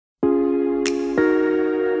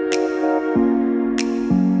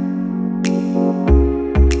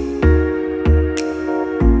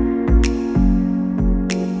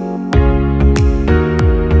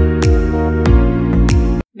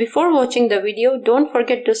Before watching the video, don't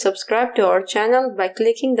forget to subscribe to our channel by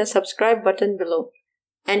clicking the subscribe button below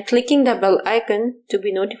and clicking the bell icon to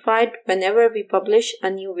be notified whenever we publish a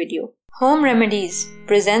new video. Home Remedies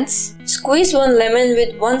presents squeeze 1 lemon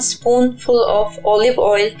with 1 spoonful of olive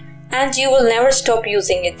oil and you will never stop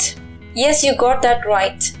using it. Yes, you got that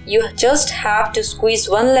right. You just have to squeeze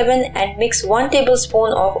 1 lemon and mix 1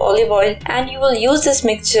 tablespoon of olive oil and you will use this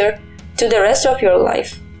mixture to the rest of your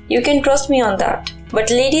life. You can trust me on that. But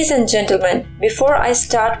ladies and gentlemen, before I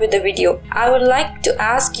start with the video, I would like to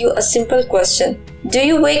ask you a simple question. Do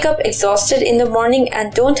you wake up exhausted in the morning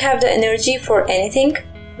and don't have the energy for anything?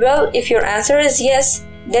 Well, if your answer is yes,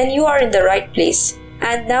 then you are in the right place.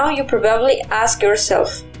 And now you probably ask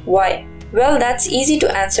yourself, why? Well, that's easy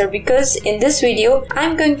to answer because in this video,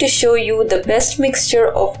 I'm going to show you the best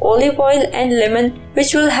mixture of olive oil and lemon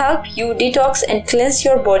which will help you detox and cleanse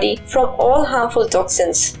your body from all harmful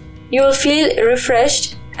toxins. You will feel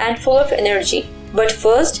refreshed and full of energy. But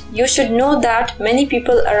first, you should know that many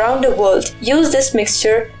people around the world use this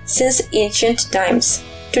mixture since ancient times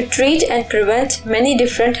to treat and prevent many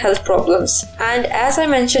different health problems. And as I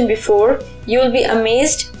mentioned before, you will be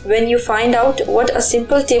amazed when you find out what a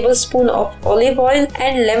simple tablespoon of olive oil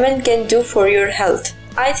and lemon can do for your health.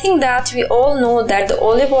 I think that we all know that the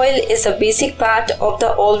olive oil is a basic part of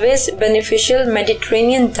the always beneficial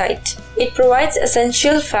Mediterranean diet. It provides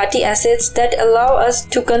essential fatty acids that allow us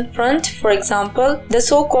to confront, for example, the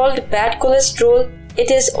so-called bad cholesterol.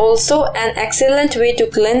 It is also an excellent way to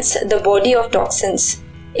cleanse the body of toxins.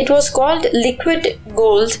 It was called liquid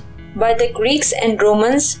gold by the Greeks and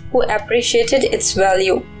Romans who appreciated its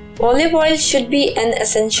value. Olive oil should be an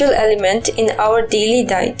essential element in our daily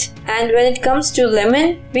diet. And when it comes to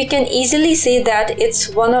lemon, we can easily say that it's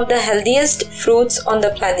one of the healthiest fruits on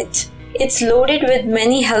the planet. It's loaded with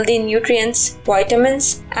many healthy nutrients,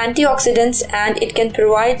 vitamins, antioxidants, and it can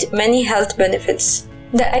provide many health benefits.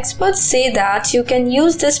 The experts say that you can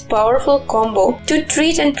use this powerful combo to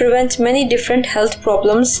treat and prevent many different health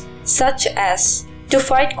problems such as to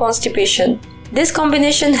fight constipation. This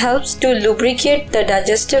combination helps to lubricate the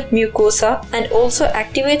digestive mucosa and also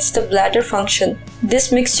activates the bladder function.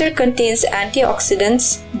 This mixture contains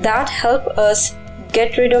antioxidants that help us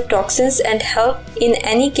get rid of toxins and help in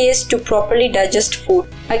any case to properly digest food.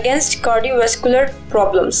 Against cardiovascular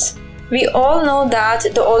problems. We all know that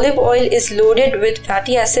the olive oil is loaded with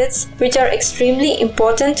fatty acids which are extremely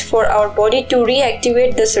important for our body to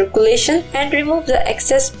reactivate the circulation and remove the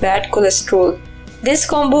excess bad cholesterol. This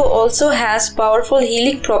combo also has powerful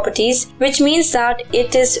healing properties, which means that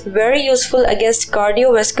it is very useful against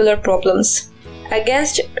cardiovascular problems,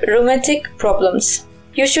 against rheumatic problems.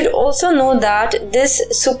 You should also know that this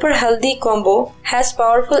super healthy combo has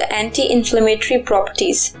powerful anti-inflammatory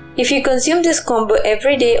properties. If you consume this combo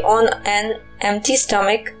every day on an empty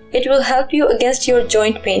stomach, it will help you against your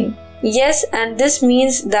joint pain. Yes, and this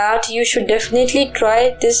means that you should definitely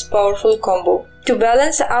try this powerful combo to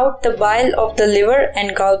balance out the bile of the liver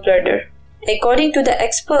and gallbladder. According to the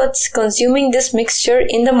experts, consuming this mixture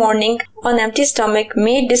in the morning on empty stomach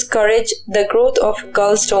may discourage the growth of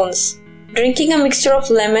gallstones. Drinking a mixture of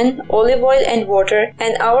lemon, olive oil and water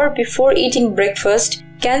an hour before eating breakfast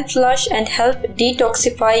can flush and help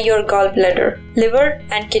detoxify your gallbladder, liver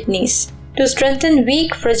and kidneys. To strengthen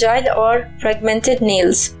weak, fragile or fragmented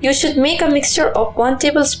nails, you should make a mixture of 1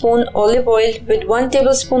 tablespoon olive oil with 1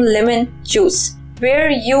 tablespoon lemon juice, where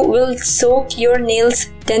you will soak your nails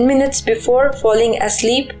 10 minutes before falling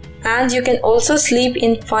asleep, and you can also sleep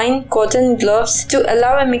in fine cotton gloves to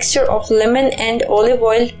allow a mixture of lemon and olive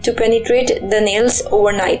oil to penetrate the nails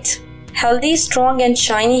overnight. Healthy, strong and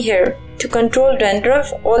shiny hair. To control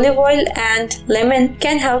dandruff, olive oil and lemon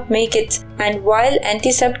can help make it, and while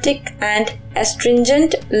antiseptic and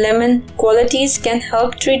astringent lemon qualities can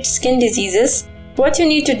help treat skin diseases, what you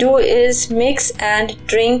need to do is mix and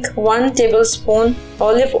drink 1 tablespoon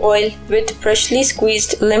olive oil with freshly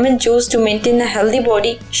squeezed lemon juice to maintain a healthy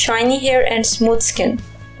body, shiny hair and smooth skin.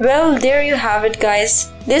 Well, there you have it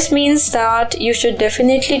guys. This means that you should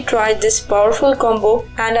definitely try this powerful combo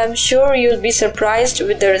and I'm sure you'll be surprised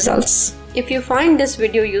with the results. If you find this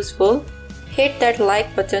video useful, hit that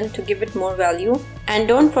like button to give it more value and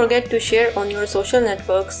don't forget to share on your social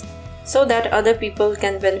networks so that other people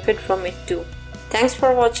can benefit from it too. Thanks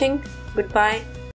for watching. Goodbye.